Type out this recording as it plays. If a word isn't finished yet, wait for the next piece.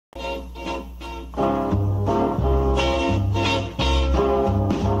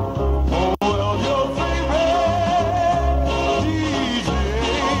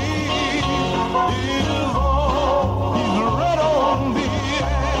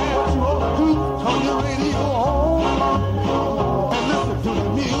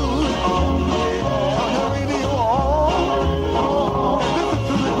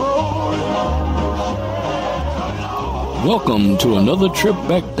Welcome to another trip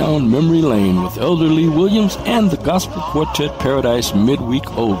back down memory lane with Elder Lee Williams and the Gospel Quartet Paradise Midweek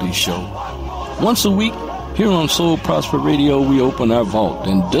Oldies Show. Once a week, here on Soul Prosper Radio, we open our vault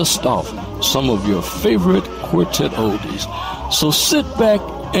and dust off some of your favorite quartet oldies. So sit back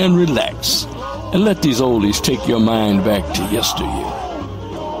and relax, and let these oldies take your mind back to yesteryear.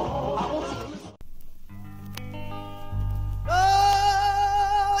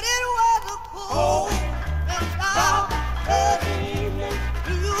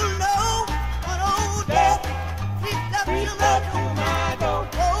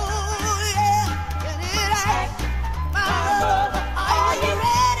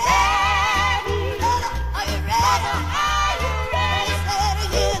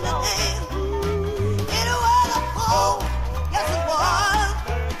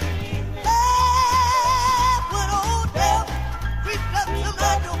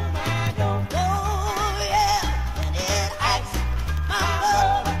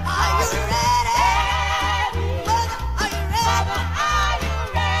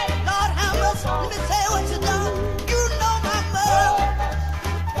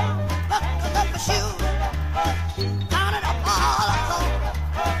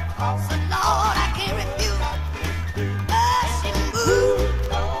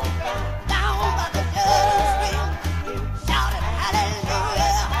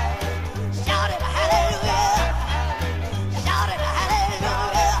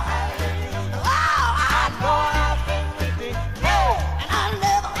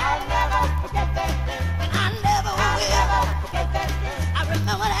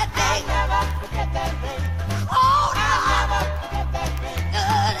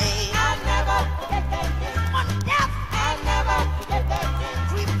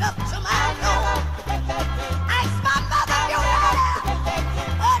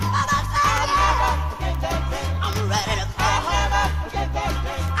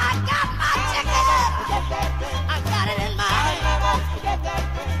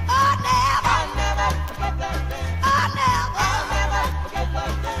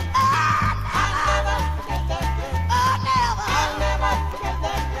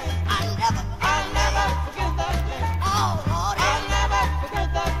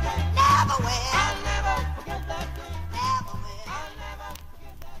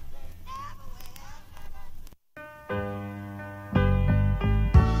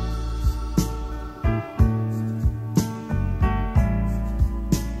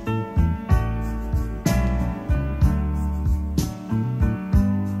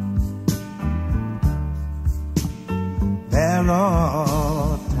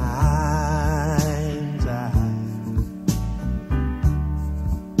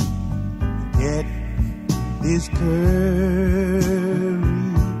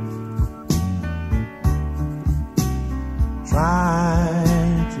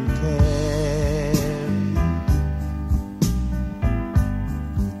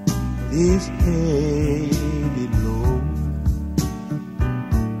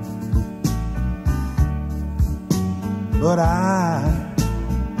 But I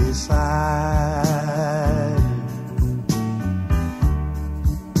decided to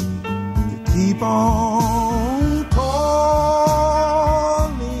keep on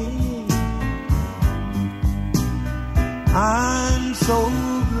calling. I'm so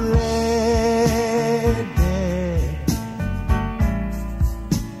glad that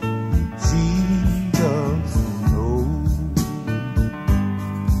she doesn't know.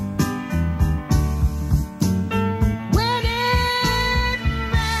 When it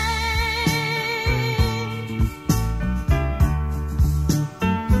rains,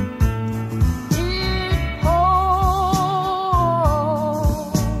 it pours.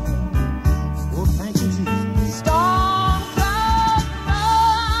 Oh, thank you, Jesus. Storm clouds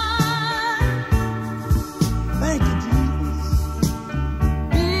rise.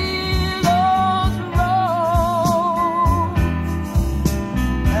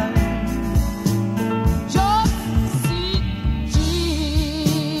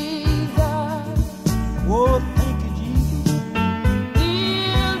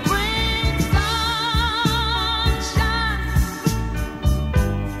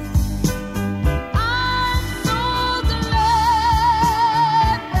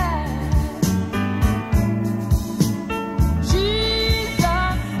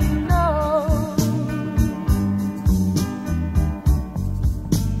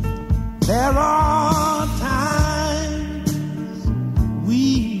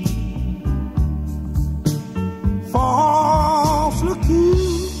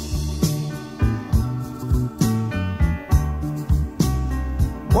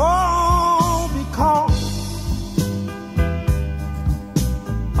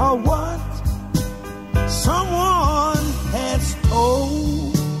 or what someone has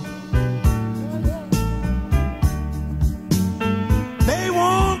told. They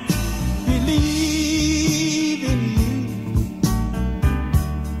won't believe in you,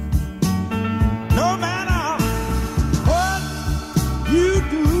 no matter what you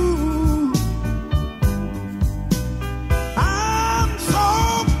do. I'm so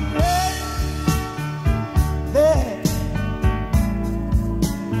glad that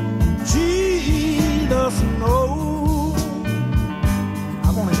Jesus knows. I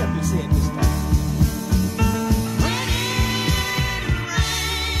want to help you say it this time. When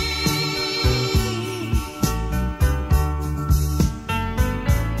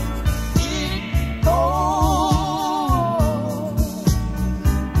it pours,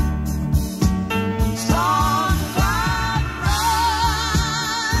 storm cloud rise,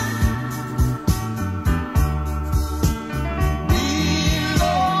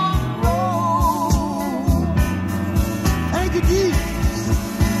 billows roll. Thank you, Jesus.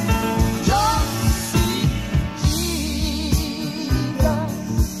 Just see Jesus.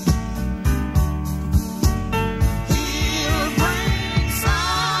 He'll bring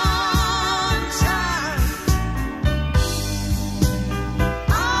sunshine.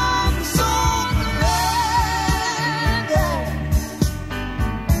 I'm so glad that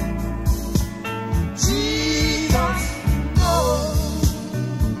Jesus knows.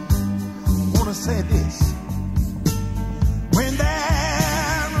 I want to say this. When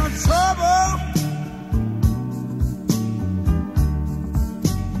there's trouble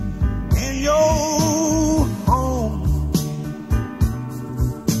in your home,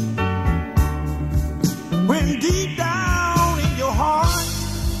 when deep down in your heart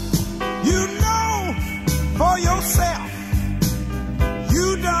you know for yourself you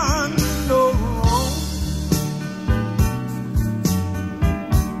done no wrong,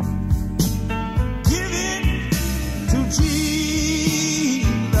 give it to Jesus.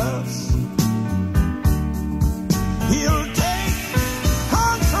 He'll take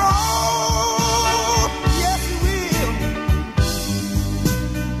control. Yes, he will.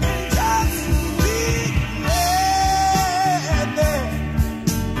 And just be glad that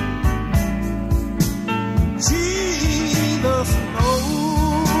Jesus knows.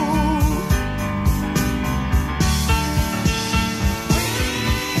 When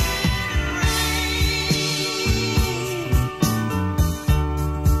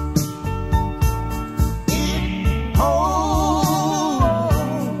it pours,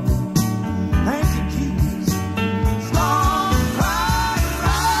 thank you, Jesus. Storm cloud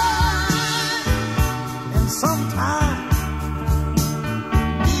rise, and sometimes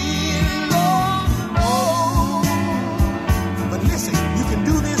billows roll. But listen, you can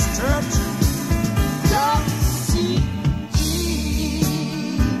do this, church. Just see Jesus.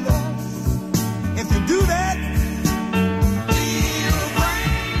 If you do that, he'll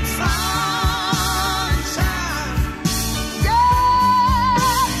bring sunshine. Yeah,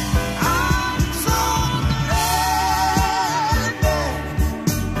 I'm so glad that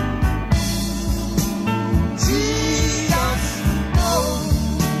Jesus knows.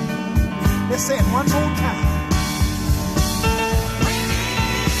 Let's say it one more time. When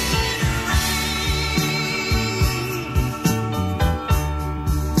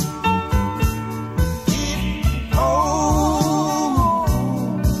it pours,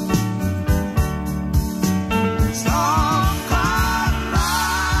 storm cloud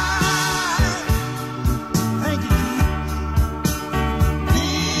rise. Thank you, Jesus.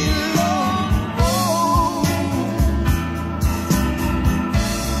 Billows roll.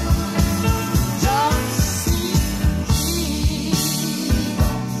 Just see Jesus.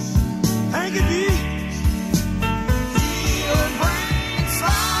 Thank you, Jesus. He'll bring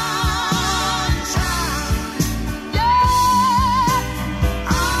sunshine. Yeah,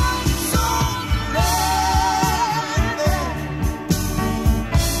 I'm so glad that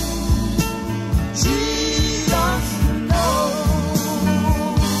Jesus knows.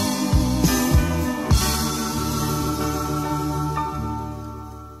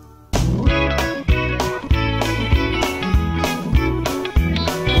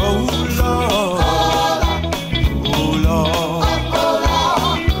 Oh Lord, oh Lord,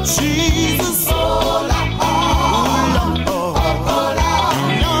 Jesus, oh Lord, Lord,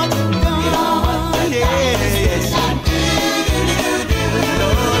 yes, Lord,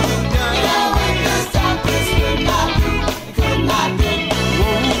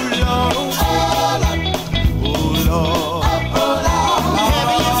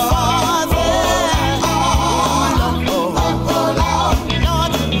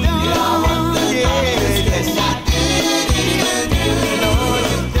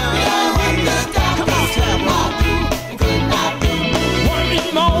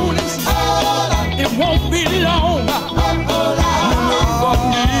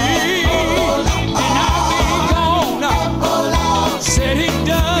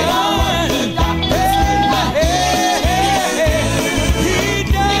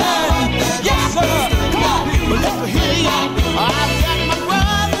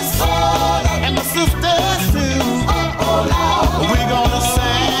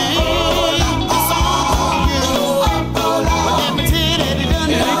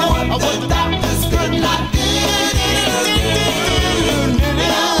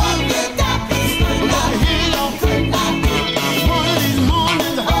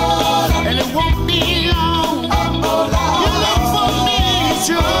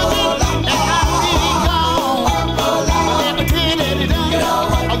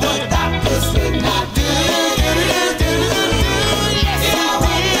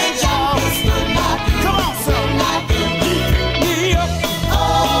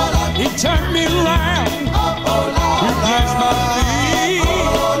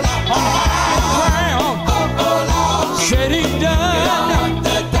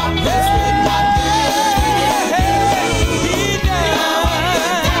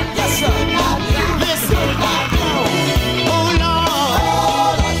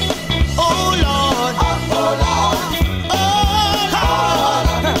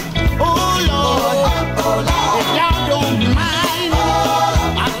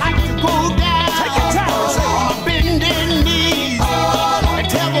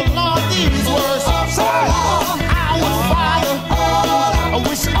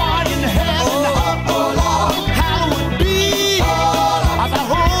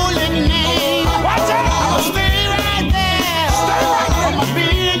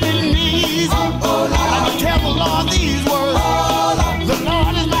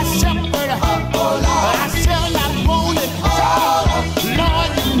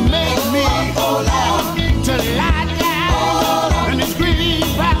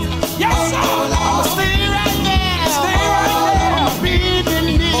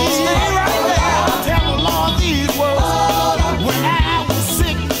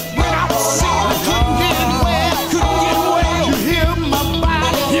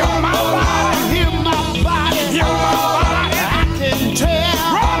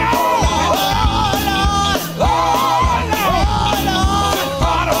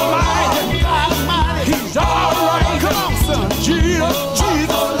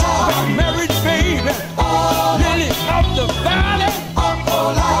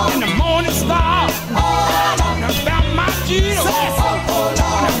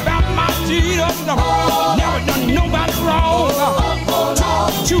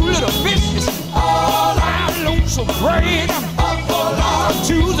 afraid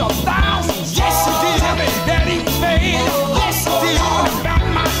to the thousands. Yes, he did. Tell me that he paid. Yes, he did. About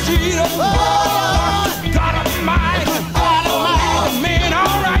my Jesus. God Almighty. God Almighty. The man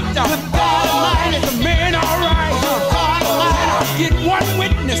all right. God Almighty. The man all right. God Almighty. Can I get one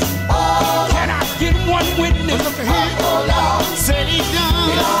witness? Can I get one witness? Look here. Said he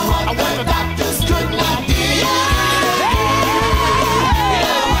done. I want the doctors could not do.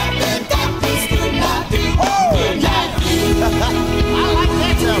 I like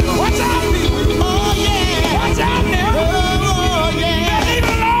that. Watch out, people. Oh, yeah. Watch out now. Oh, yeah. Leave it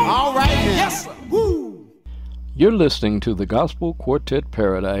alone. All right, now. Yes, sir. Woo. You're listening to the Gospel Quartet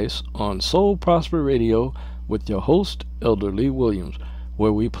Paradise on Soul Prosper Radio with your host, Elder Lee Williams,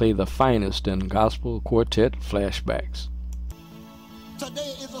 where we play the finest in gospel quartet flashbacks.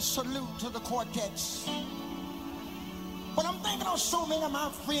 Today is a salute to the quartets. But I'm thinking of so many of my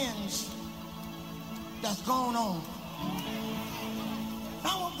friends that's gone on.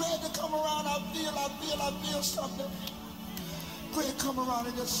 I was glad to come around. I feel something. Glad to come around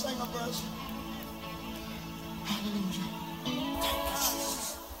and just sing a verse. Hallelujah. Thank you,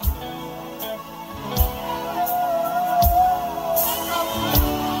 Jesus.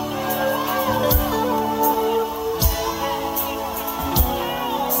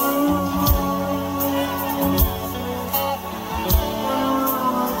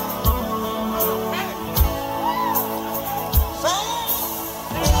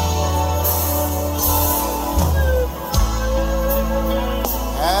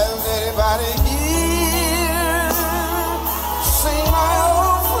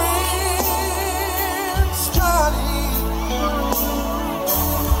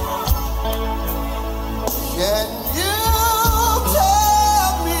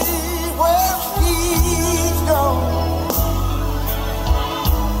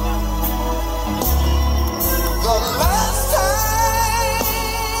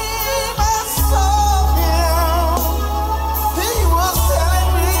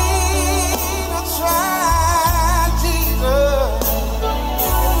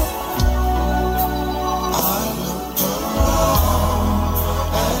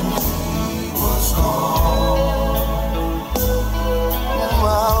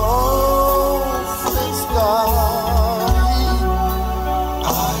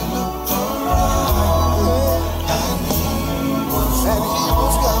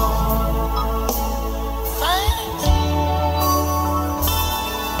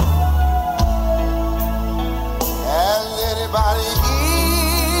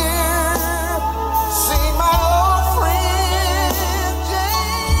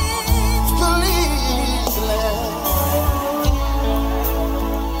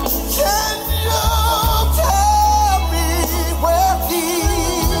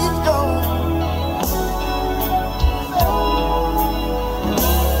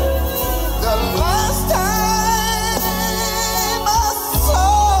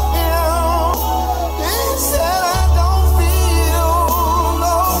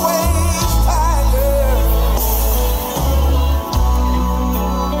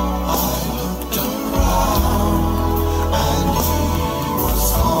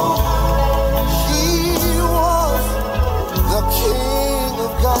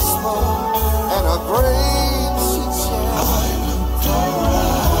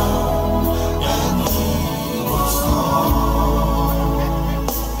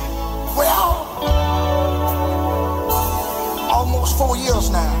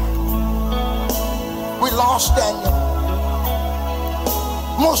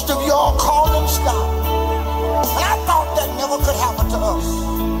 Most of y'all call him Scott. And I thought that never could happen to us.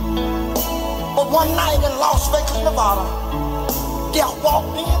 But one night in Las Vegas, Nevada, death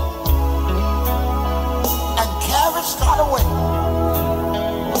walked in and carried Scott away.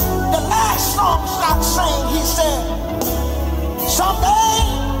 The last song Scott sang, he said, someday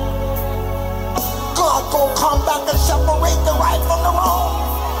God gonna come back and separate the right from the wrong.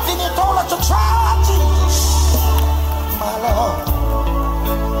 Then he told us to try Jesus, my Lord.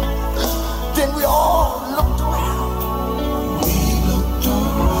 Then we all looked around.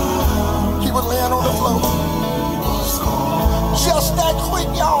 He was laying on the floor. Just that quick,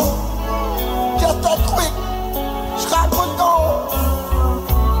 y'all. Just that quick. Scott was gone.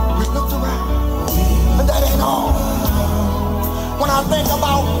 We looked around. And that ain't all. When I think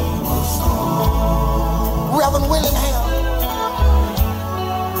about Reverend Willingham,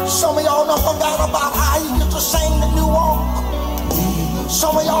 some of y'all done forgot about how he used to sing the new walk.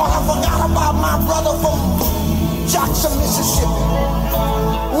 Some of y'all have forgot about my brother from Jackson, Mississippi,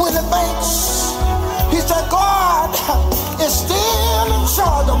 Willie Banks. He said, God is still in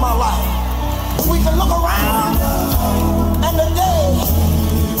charge of my life. We can look around and the day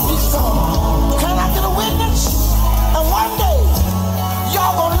he's gone. Can I get a witness? And one day,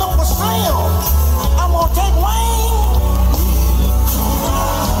 y'all gonna look for Slim. I'm gonna take Wayne.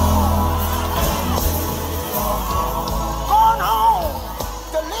 Going home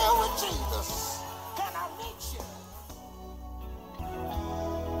to live with Jesus. Can I reach you?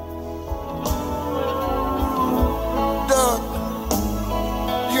 Doug,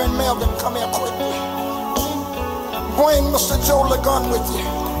 you and Melvin, come here quickly. Bring Mr. Joe LeGun with you.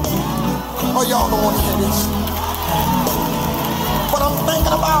 Oh, y'all don't want to hear this. But I'm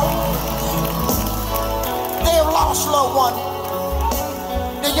thinking about they've lost loved one.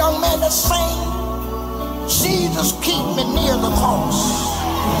 The young man that sang, Jesus keep me near the cross,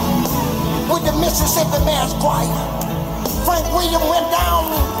 with the Mississippi Mass Choir. Frank Williams went down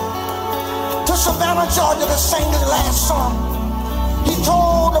to Savannah, Georgia to sing his last song. He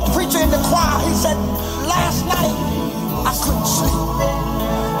told the preacher in the choir, he said, last night I couldn't sleep.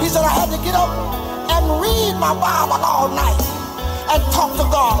 He said, I had to get up and read my Bible all night and talk to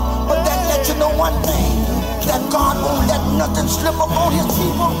God. But that let you know one thing, that God won't let nothing slip up on his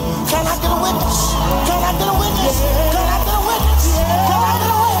people. Can I get a witness? Can I get a witness? Can I get a witness? Can I get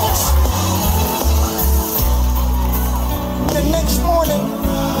a witness? The next morning,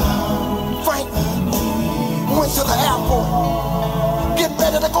 Frank went to the airport, get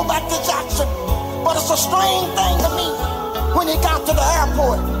ready to go back to Jackson. But it's a strange thing to me. When he got to the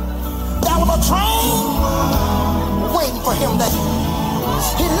airport, there was a train waiting for him there.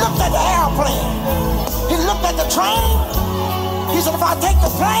 He looked at the airplane. He looked at the train. He said, if I take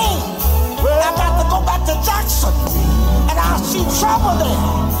the plane, I got to go back to Jackson, and I'll see trouble there.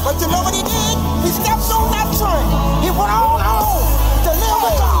 But you know what he did? He stepped on that train. He went on to live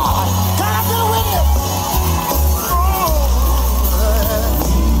with God. Can I get a witness?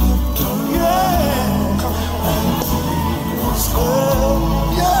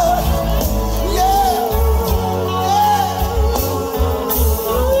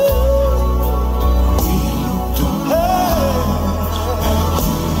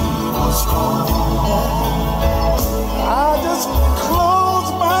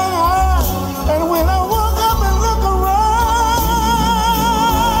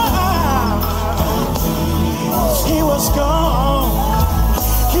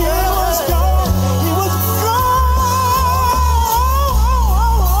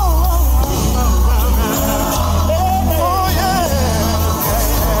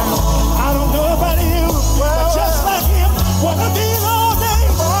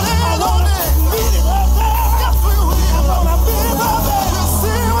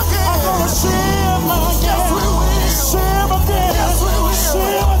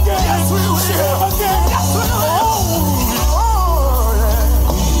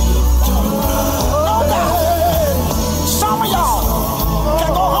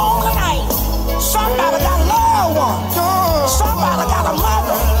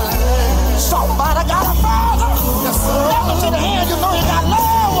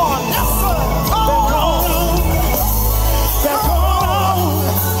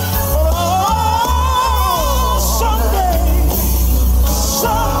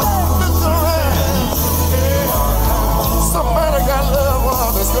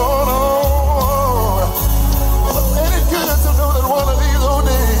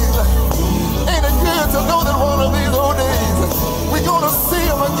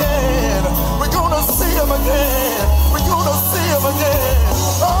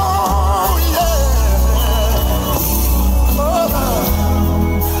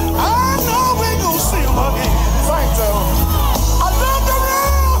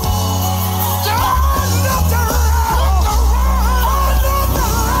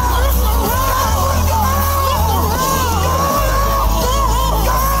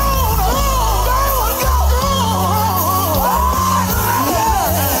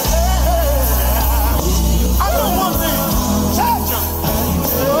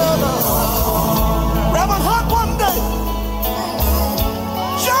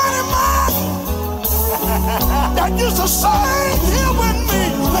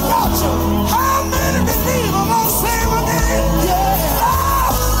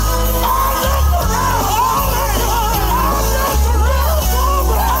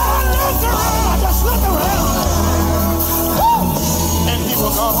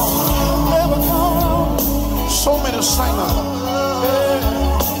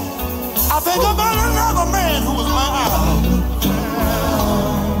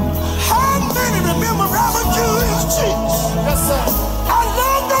 Yes, sir. I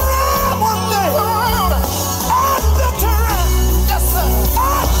looked around one day.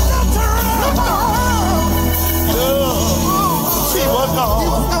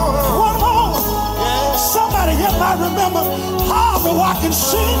 One more. Somebody help me remember Harvey Watkins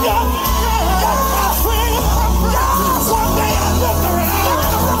Sr. My friend. One day I looked around.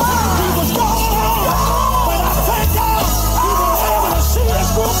 He was gone. But I thank God he was able to see this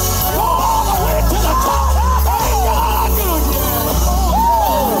group go all the way to the top. Ain't God good?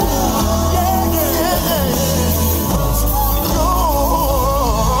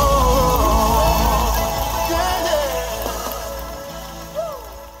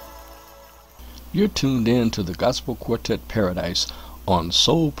 You're tuned in to the Gospel Quartet Paradise on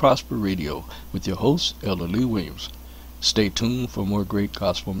Soul Prosper Radio with your host, Elder Lee Williams. Stay tuned for more great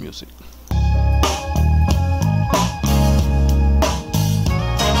gospel music.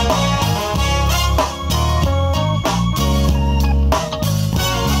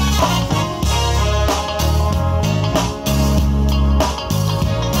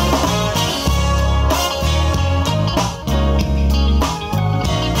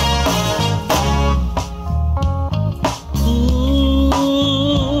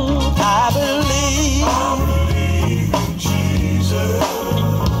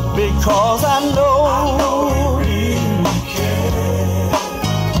 Because I know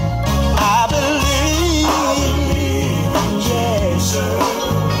I believe, yes,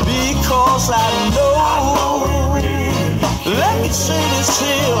 because I know. Let me say this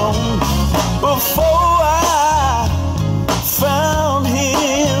here, before I found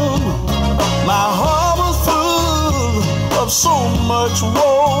him, my heart was full of so much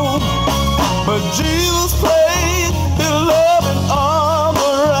woe, but Jesus played his loving arm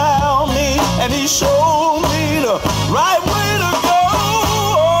around me, and he showed me the right way to go.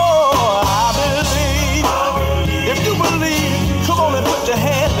 I believe. If you believe, come on and put your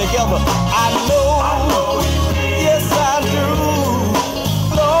hand together. I know, yes I do.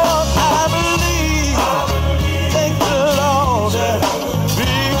 Lord, I believe. Thank the Lord,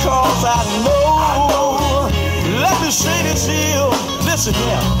 because I know. Let me say this here. Listen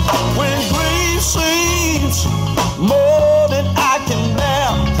here. When grief seems more than I can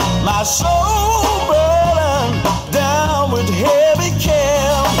bear, my soul burdened down with heavy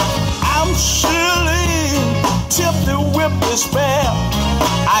care, I'm surely tempted with despair.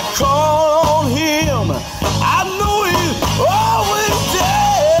 I call on him, I know he's always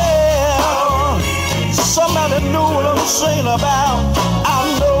there. Somebody know what I'm saying about. I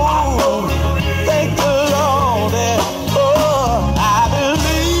know, thank the Lord, oh, I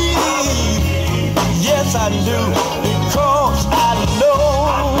believe, yes I do, because I know.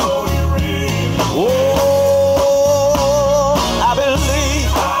 Oh, I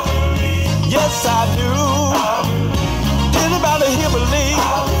believe, yes I do. Anybody here believe?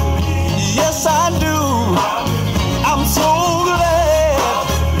 Yes I do. I'm so glad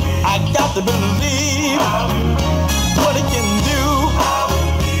I got to believe what it can do.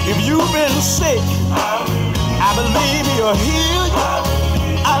 If you've been sick, I believe he'll heal you.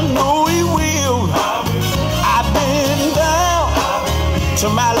 I know he will. I've been down to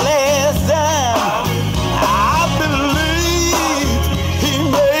my last dime. I believe he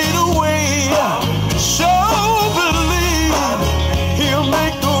made a way. So believe he'll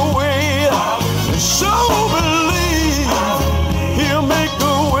make a way. So believe he'll make a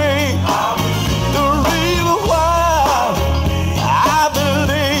way. The reason why I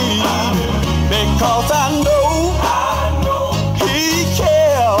believe, because I know he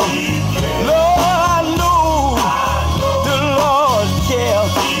cares. Lord, I know the Lord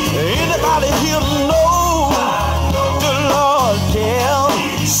cares. Anybody here know the Lord cares?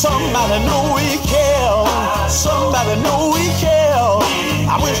 Somebody know he cares. Somebody know he cares.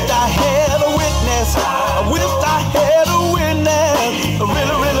 I wish I had a witness. I wish I had a witness.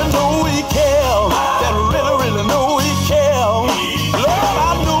 Really, really know he cares. That really know he cares. Lord,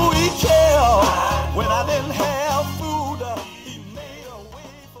 I know he cares. When I didn't have food, he made a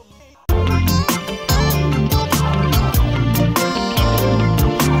way for me.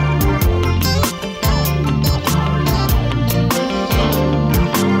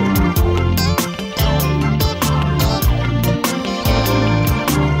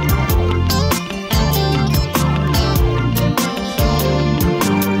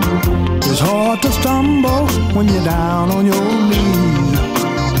 It's hard to stumble when you're down on your knees.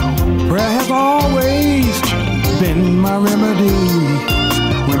 Prayer has always been my remedy.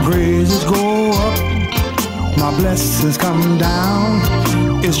 When praises go up, my blessings come down.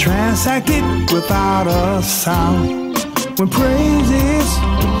 It's transacted without a sound. When praises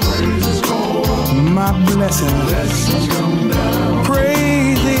go up, my blessings come down.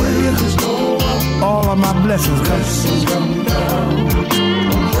 Praises go up, all of my blessings come down.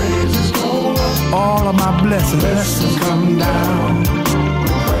 All of my blessings come down.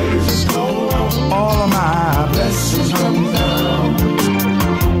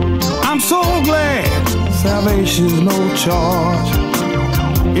 salvation's no charge.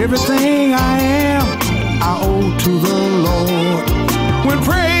 Everything I am, I owe to the Lord. When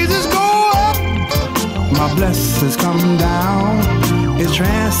praises go up, my blessings come down. It's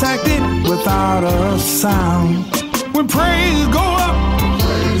transacted without a sound. When praises go up,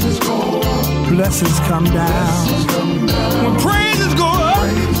 blessings come down. When praises go up,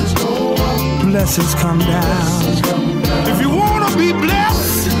 blessings come down. If you want to be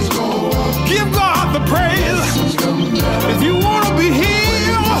blessed, give God the praise. If you want to be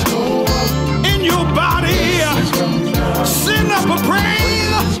healed in your body, send up a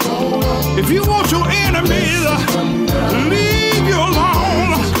praise. If you want your enemies, leave you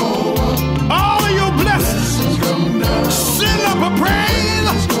alone. All of your blessings, send up a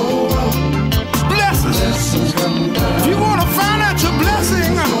praise. Blessings. If you want a financial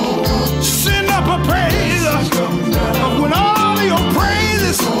blessing, send up a praise. But when all of your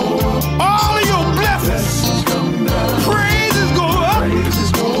praises, all of your blessings, praises go up,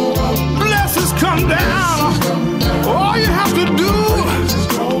 blessings come down. All you have to do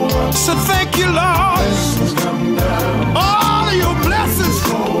is say thank you, Lord. All of your blessings,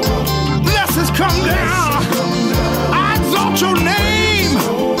 blessings come down. I exalt your name.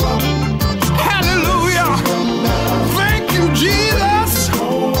 Hallelujah. Thank you, Jesus.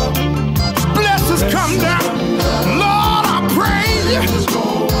 Blessings come down. Lord, I praise you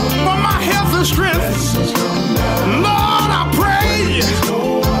for my health and strength. Lord, I praise you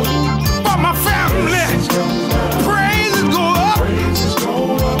for my family. Praises go up.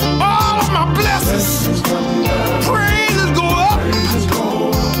 All of my blessings. Praises go up.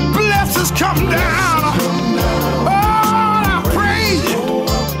 Blessings come down. Lord, I praise you.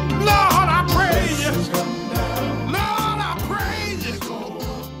 Lord, I praise you. Lord, I praise you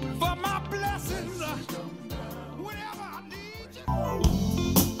for my blessings. Whenever I need you.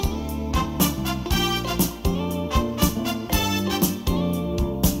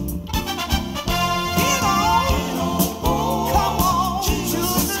 Get on, come on,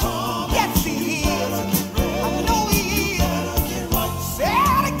 Jesus. Yes, He is. I know He is. Say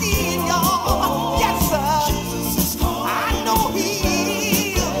it again, y'all. Yes, sir. I know He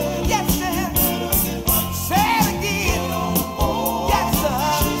is. Yes, sir. Say it again. Yes, sir.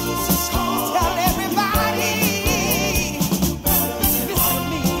 Tell everybody. Listen to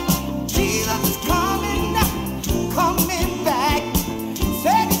me. Jesus is coming back.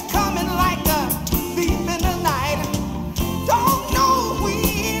 Said He's coming like a thief in the night. Don't know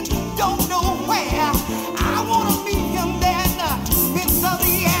when, don't know where. I wanna meet Him there in the midst of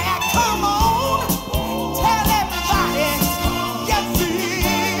the air. Come on, tell everybody. Yes, He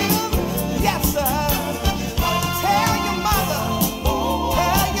is. Yes, sir. Tell your mother,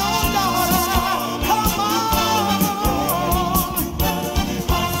 tell your daughter. Come on,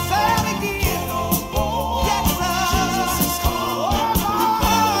 say it again. Yes, sir.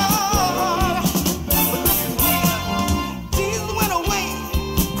 Jesus went away,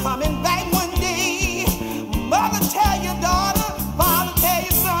 coming back one day. Mother, tell your daughter, father, tell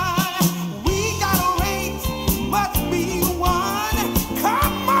your son. We got a race, must be won.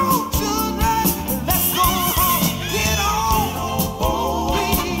 Come on, children, let's go home. Get on,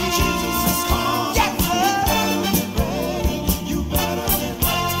 please. Yes, sir.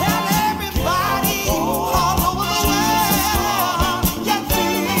 Tell everybody all over the world. Yes, He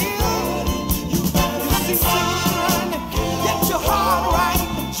is. See, children, get your heart right.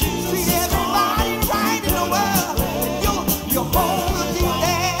 See everybody right in the world. Your home will be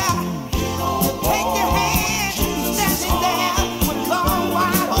there. Take your hand, standing there with arms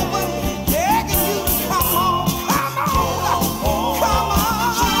wide open, begging you to come on, come on, come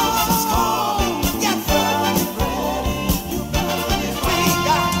on. Yes, sir. Big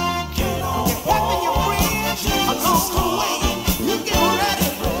God, you're helping your friends along the way. You get ready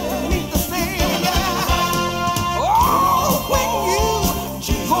to meet the Savior. Oh, when you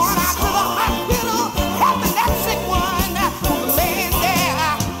going out to the hospital, helping that sick one who's laying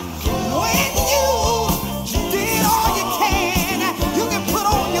there. When you did all you can put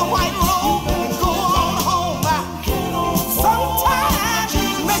on your white robe and go on home. Sometimes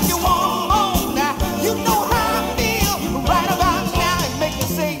make you want to moan. You know how I feel right about now. It make me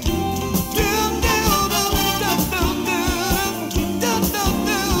say, do do do do do do do do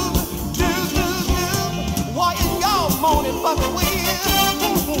do do. Why is y'all moaning for me?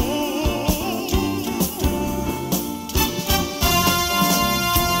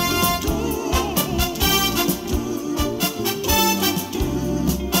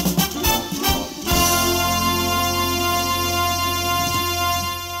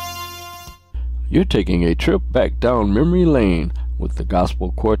 You're taking a trip back down memory lane with the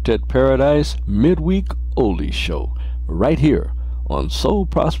Gospel Quartet Paradise Midweek Oldies Show, right here on Soul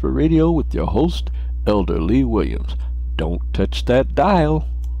Prosper Radio with your host, Elder Lee Williams. Don't touch that dial.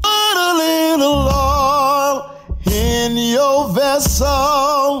 Put a little oil in your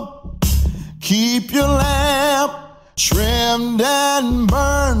vessel. Keep your lamp trimmed and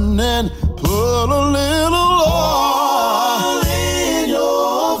burning. Put a little oil in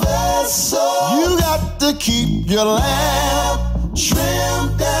your vessel. You got to keep your lamp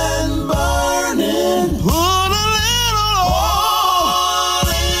trimmed and burning. Put a little oil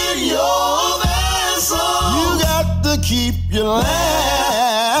in your vessel. You got to keep your lamp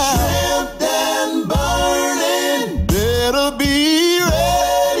trimmed and burning. Better be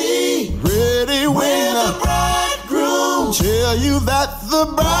ready, ready when the bridegroom tell you that the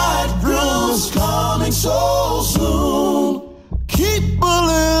bridegroom's coming so soon. Keep a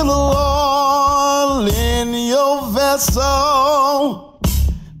little oil in your vessel.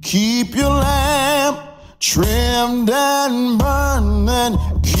 Keep your lamp trimmed and burning.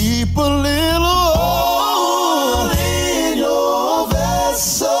 Keep a little oil in your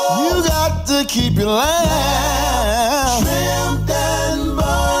vessel. You got to keep your lamp trimmed and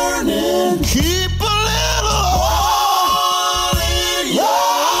burning. Keep a little oil in your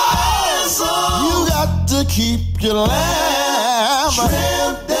vessel. You got to keep your lamp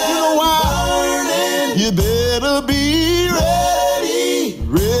trimmed and burning. You better be ready,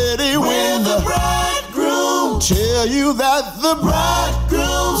 ready when the bridegroom tell you that the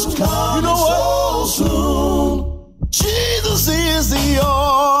bridegroom's coming so soon. Jesus is the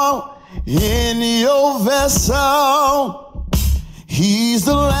oil in your vessel. He's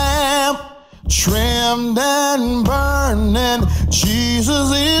the lamp trimmed and burning.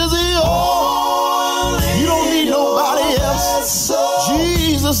 Jesus is the oil. You don't need nobody else.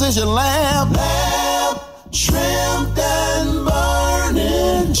 Jesus is your lamp, lamp trimmed and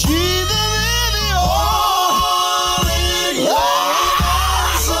burning. Jesus is the oil in your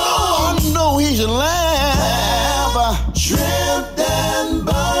vessel. I know he's your lamp trimmed and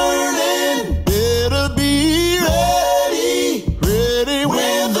burning. Better be ready, ready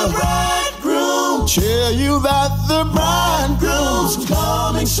when the bridegroom tell you that the bridegroom's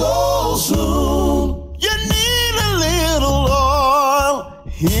coming so soon. You need a little oil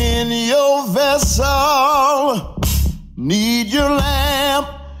in your vessel. Need your lamp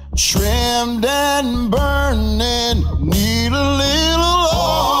trimmed and burning. Need a little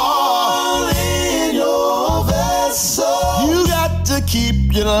oil in your vessel. You got to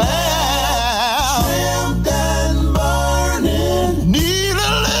keep your lamp trimmed and burning. Need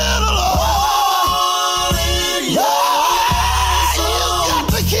a little oil in your vessel. You got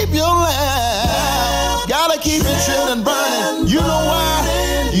to keep your lamp. Gotta keep it trimmed and burning. You know why?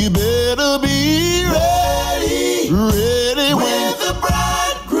 You better be ready, ready when the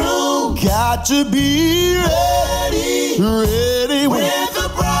bridegroom. Got to be ready, ready when the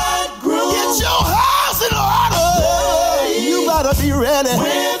bridegroom. Get your house in order. You better be ready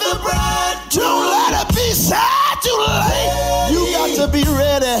when the bridegroom. Don't let it be sad too late. You got to be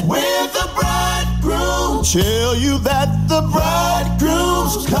ready when the bridegroom tell you that the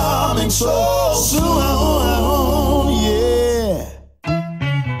bridegroom's coming so soon. Yeah.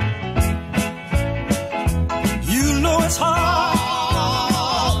 You know it's hard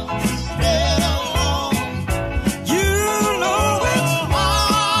to get along. You know it's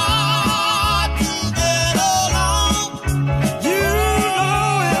hard to get along. You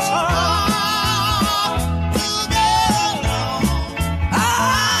know it's hard to get along. I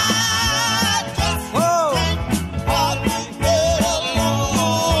just can't hardly get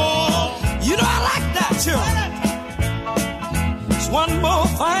along. You know I like that too. It's one more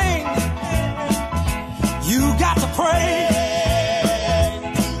thing. You got to pray.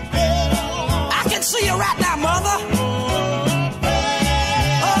 I can see you right now, mother.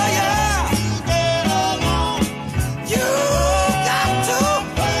 Oh, yeah. You got to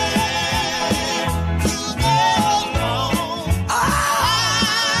pray. I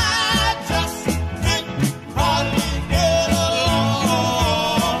just can't hardly get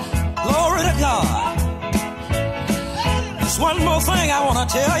along. Glory to God. There's one more thing I want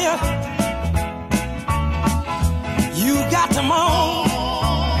to tell you. You got to moan.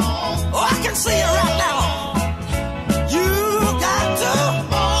 Oh, I can see you right now. You got to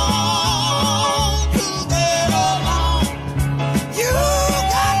moan to get along. You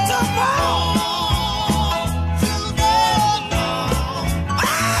got to moan to get along.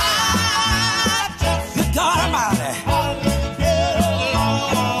 Good God Almighty.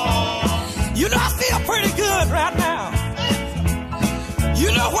 You know I feel pretty good right now. You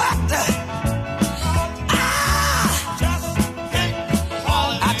know what?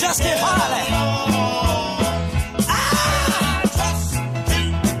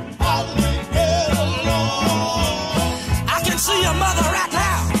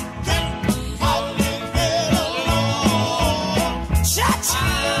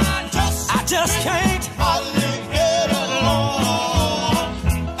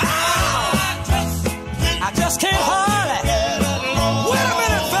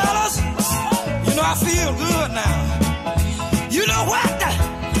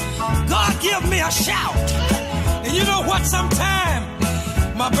 shout. And you know what? Sometimes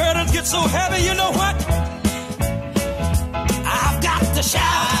my burdens get so heavy, you know what? I've got to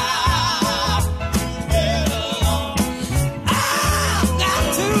shout.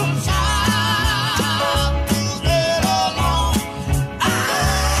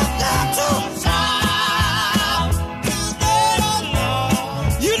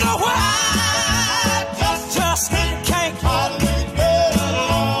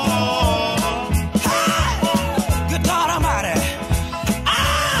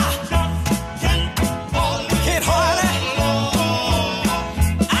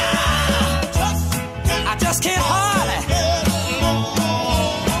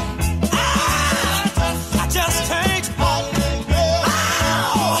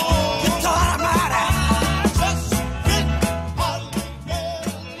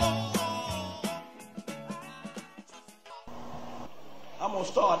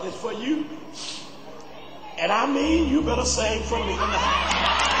 Start this for you, and I mean you better sing for me tonight.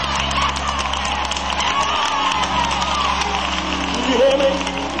 Do you hear me?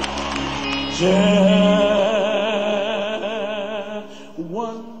 Just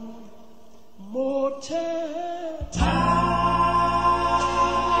one more time.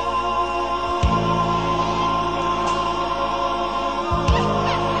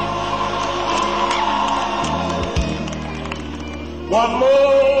 One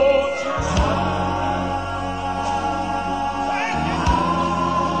more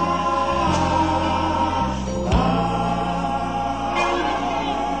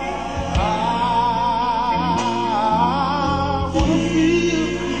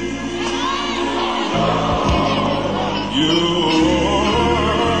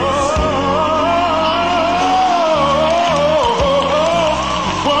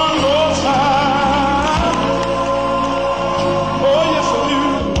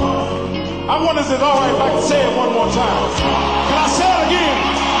Is it all right if I can say it one more time? Can I say it again?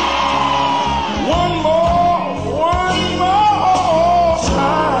 One more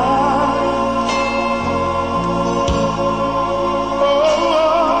time.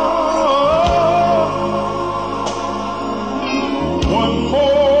 One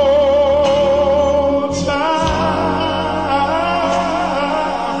more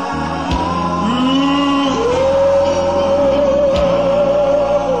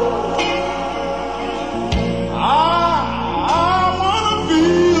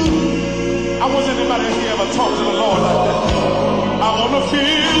talk to the Lord like that. I want to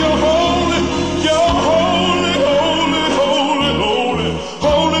feel your holy,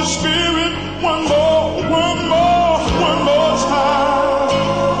 Holy Spirit. One more time.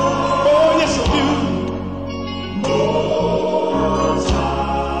 Oh, yes, I do.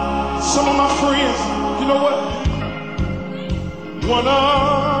 Some of my friends, you know what? One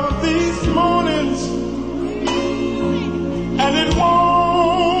of these mornings, and it won't.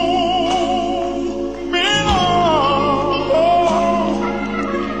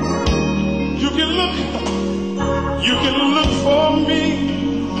 You can look for me,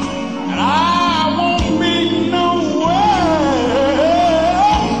 and I won't be nowhere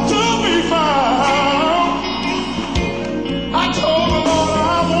to be found. I told the Lord I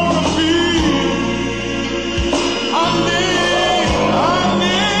want to be. I need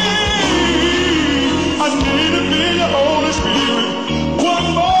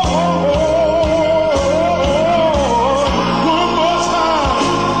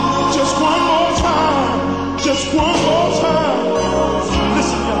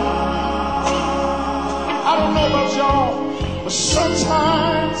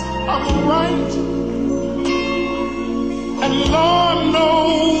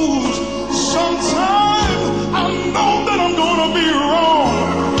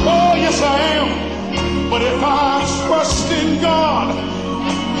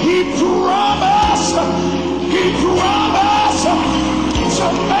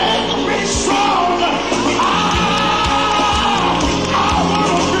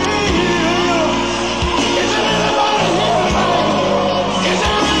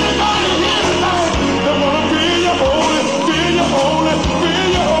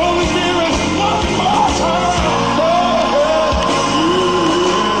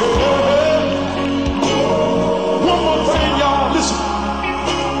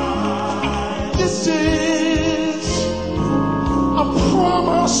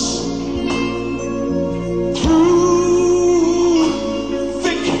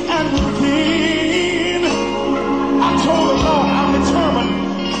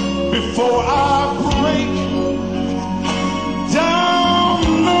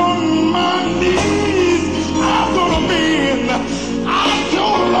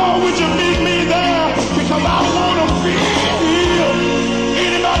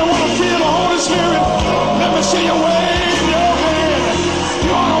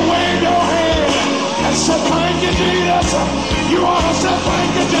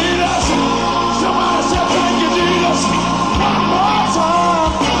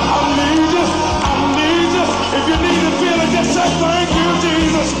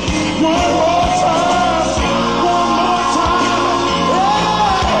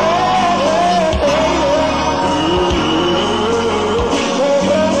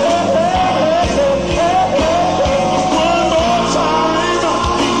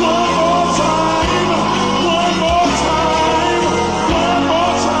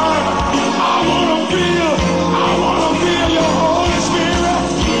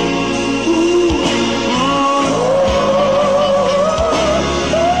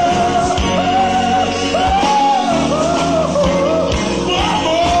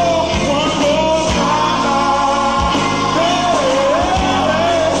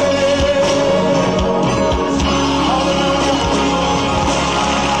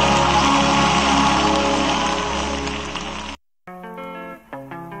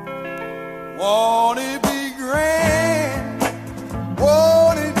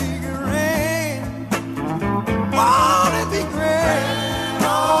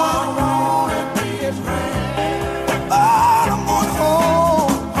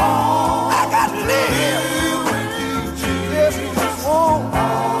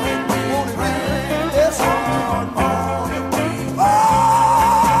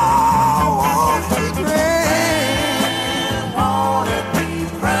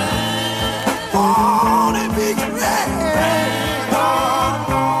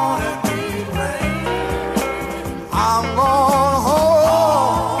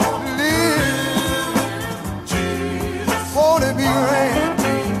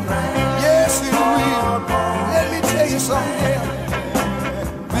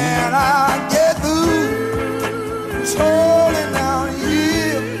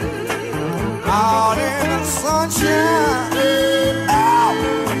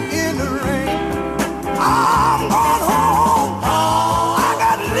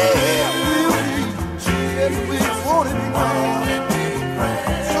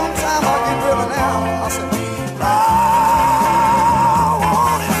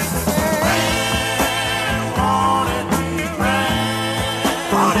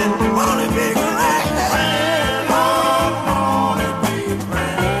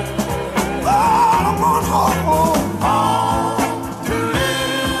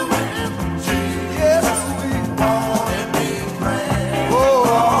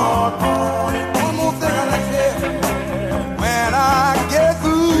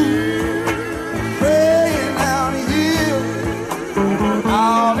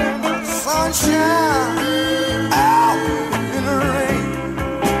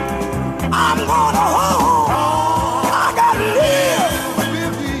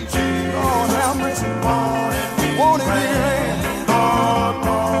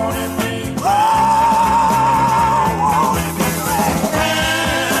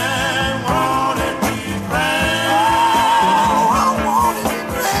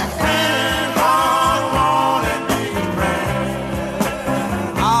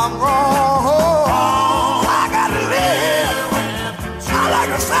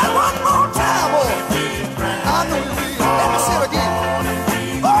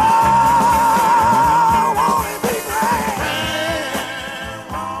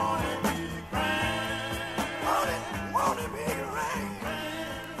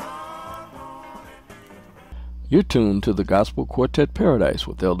You're tuned to the Gospel Quartet Paradise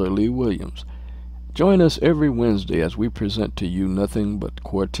with Elder Lee Williams. Join us every Wednesday as we present to you nothing but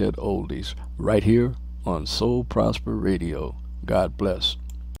Quartet Oldies, right here on Soul Prosper Radio. God bless.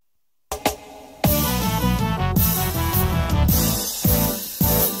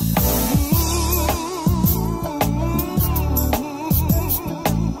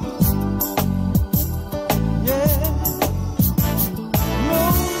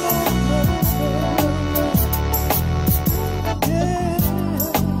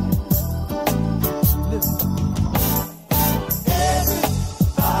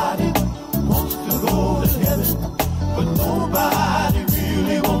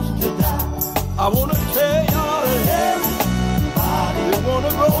 I wanna tell y'all that everybody they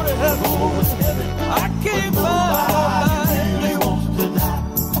wanna go to heaven. I can't find nobody really wants to die.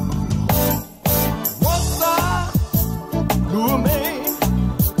 Once I knew a man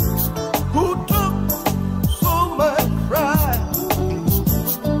who took so much pride.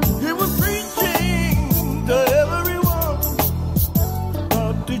 He was preaching to everyone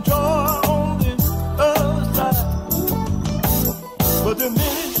about the joy on the other side. But the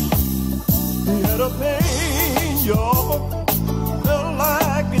minute he had a pain, y'all, felt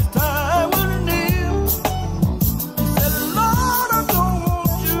like his time was near. He said, Lord, I don't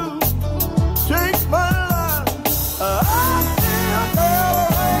want you to take my life. I feel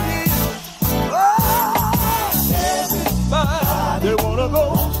right here. Oh, everybody, they wanna go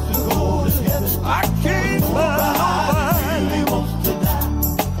to heaven. I can't find nobody really wants to die.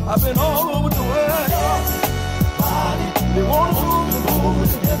 I've been all over the world. They wanna go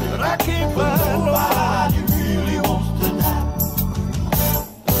to heaven, but I can't find nobody really wants to die.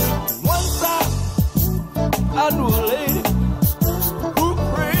 One time I knew a lady who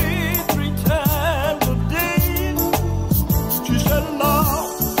prayed 3 times a day. She said, Lord,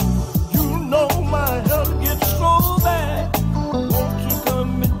 you know my health gets so bad. Won't you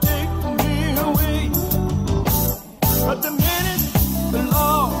come and take me away? But the minute the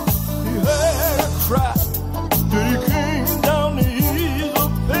Lord, he heard her cry, that he came down the ease of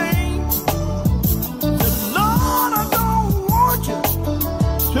pain. Said, Lord, I don't want you to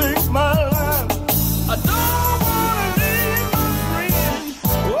take my life. I don't want to leave my friend.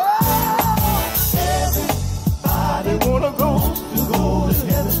 Whoa, everybody wanna go to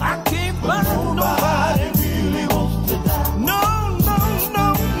heaven. I can't find nobody really wants to die. No.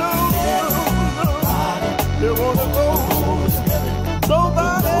 They wanna go to heaven.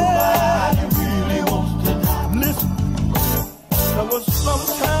 Nobody really wants to die. Listen. There was some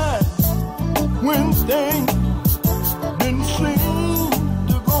time when things didn't seem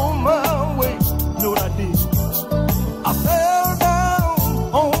to go my way. You know what I did? I fell down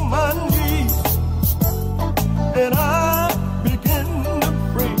on my knees and I began to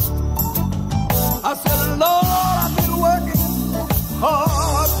pray. I said, Lord, I've been working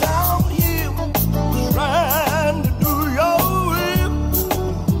hard down here, trying to do your will.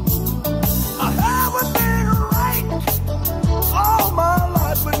 I haven't been right all my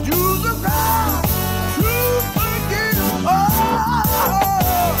life, but you're the God to forgive. Oh,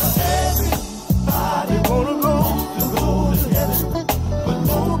 everybody wanna go to heaven, but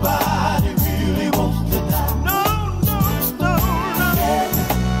nobody really wants to die. No.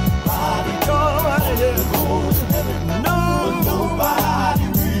 Everybody come out of here, go to heaven. No, but nobody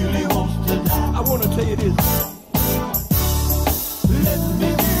really wants to die. I wanna tell you this. Let me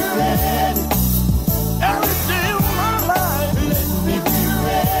be ready. Every day of my life, let me be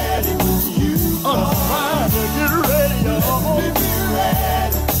ready with you. I'm trying to get ready, y'all. Let me be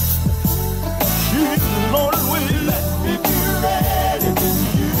ready. Jesus on the way. Let me be ready with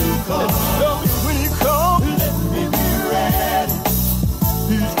you. And tell me when he comes. Let me be ready.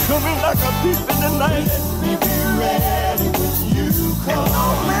 He's coming like a thief in the night. Let me be ready with you. And no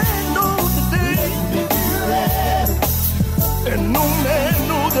man knows the day. Let me be ready. And no man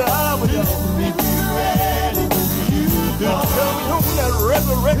knows the hour. Let me be ready with you. They'll tell me on that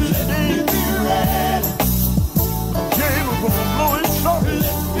resurrection day. Let me be ready. Gabriel gonna blow his trumpet.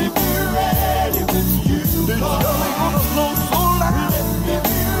 Let me be ready with you. They tell me gonna blow so loud. Let me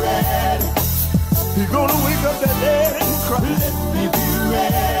be ready. He gonna wake up that dead and cry. Let me be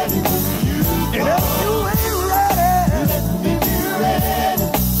ready with you. And if you ain't ready, let me be ready.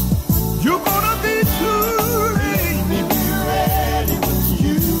 You're gonna be too late. Let me be ready with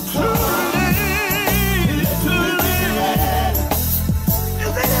you. Too late.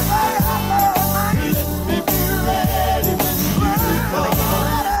 Is anybody out there tonight? Let me be ready with you.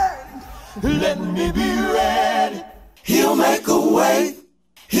 Let me be ready. He'll make a way.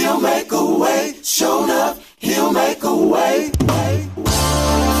 He'll make a way. Sure enough, he'll make a way.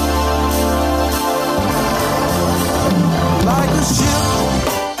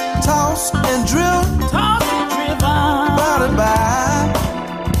 tossed and driven, clouded by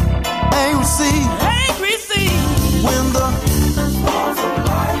angry sea. When the storms of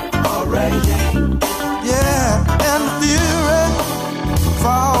life are raging, yeah, and the fury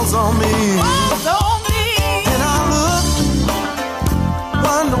falls on me. And I look,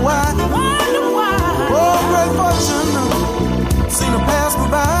 wonder why. Oh, great fortune, seen her pass me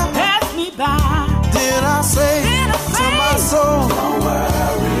by. Then I say to my soul,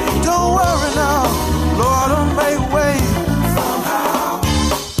 don't worry now, Lord, I'll make a way somehow.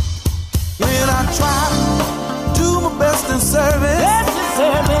 When I try to do my best in service,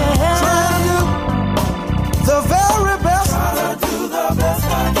 trying to do the very best,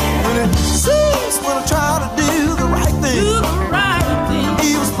 when it seems when I try to do the right thing,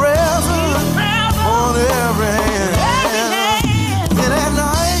 He was present on every hand. And at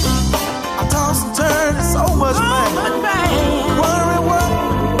night I toss and turn, and so much pain, wondering what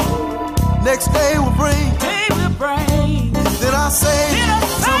next day will bring. Then I say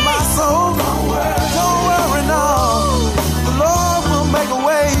to my soul, don't worry no, the Lord will make a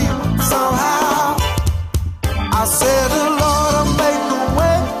way somehow. I said the Lord will make a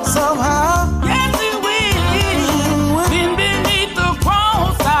way somehow.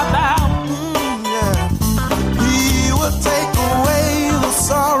 Yeah. He will take away the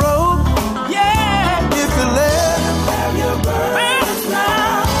sorrow, if you let Him have your burdens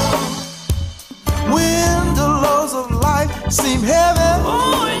now. When the loads of life seem heavy,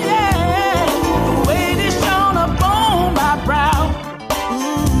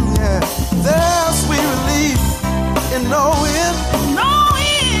 yeah, there's sweet relief in knowing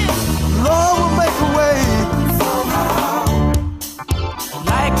Lord will make a way somehow.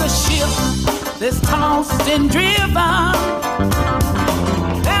 Like a ship that's tossed and driven,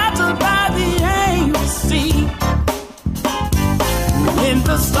 battered by the angry sea. In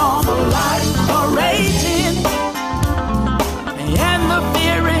the storm of life are raging, and the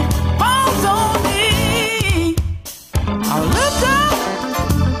fury falls on me. I look up,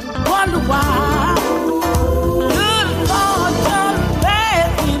 wonder why. Good Lord, just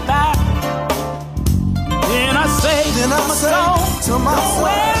pass me by. Then I say To my soul,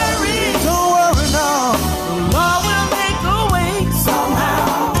 don't worry now, the Lord will make a way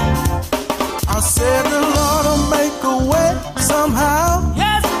somehow. I said the Lord will make a way somehow.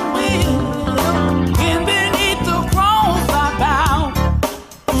 Yes, He will. And beneath the cross I bow.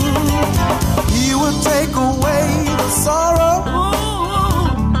 He will take away the sorrow,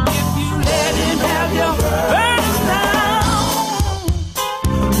 Ooh, if you let Him have your burdens down.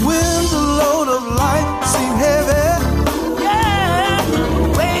 when the load of life seems heavy. Yeah,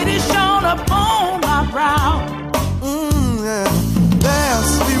 weight is shown upon my brow. Yeah. There's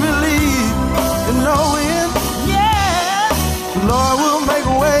sweet relief in knowing Yeah, the Lord will make a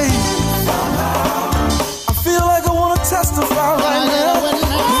way somehow. I feel like I want to testify right now.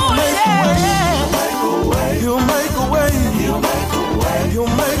 oh yeah. He'll make a way. He'll make a way. He'll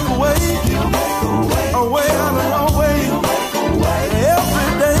make a way. He'll make a way. A way out of no way. He'll make a way. Every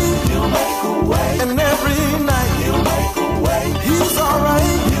day. He'll make a way. And every night. He'll make a way. He's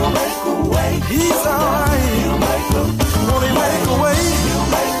alright. He'll make a way. He's alright. He'll make a way. Won't He make a way? He'll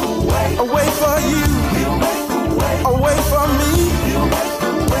make a way. A way for you. He'll make a way. A way for me. He'll make a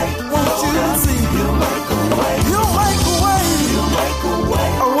way. Won't you see? He'll make a way. He'll make a way. He'll make a way.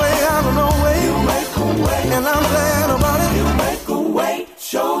 A way out of no way. He'll make a way. And I'm glad about it. He'll make a way.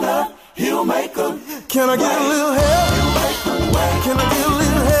 Showed up. He'll make a. Can I get a little help? He'll make a way. Can I get a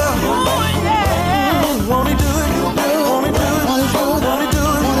little help? Oh yeah. Won't He do it? Won't He do it? Won't He do it? Won't He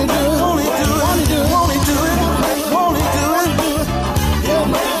do it? Won't He do it? Won't He do it? Won't He do it? He'll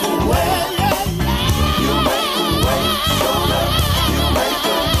make a way. He'll make a way. Showed up. He'll make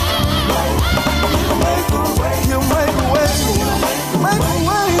a way. He'll make a way. He'll make a way. Make a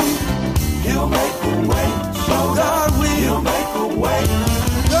way. He'll make a way. God will. He'll make a way.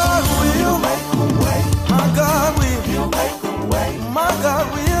 God will make a way. My God will. He'll make a way. My God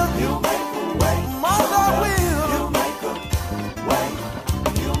will. He'll make a way. My God will. He'll make a way.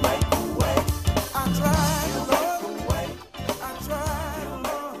 He'll make a way. I tried, Lord. I tried,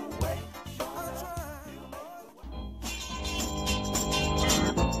 Lord. I tried,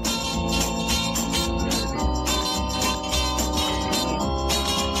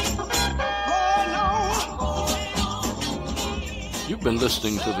 You've been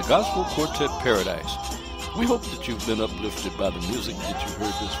listening to the Gospel Quartet Paradise. We hope that you've been uplifted by the music that you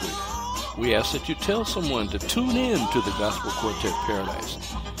heard this week. We ask that you tell someone to tune in to the Gospel Quartet Paradise.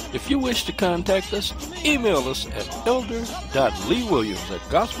 If you wish to contact us, email us at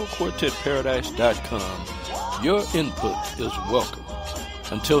elder.leewilliams@gospelquartetparadise.com. Your input is welcome.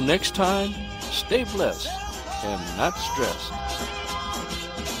 Until next time, stay blessed and not stressed.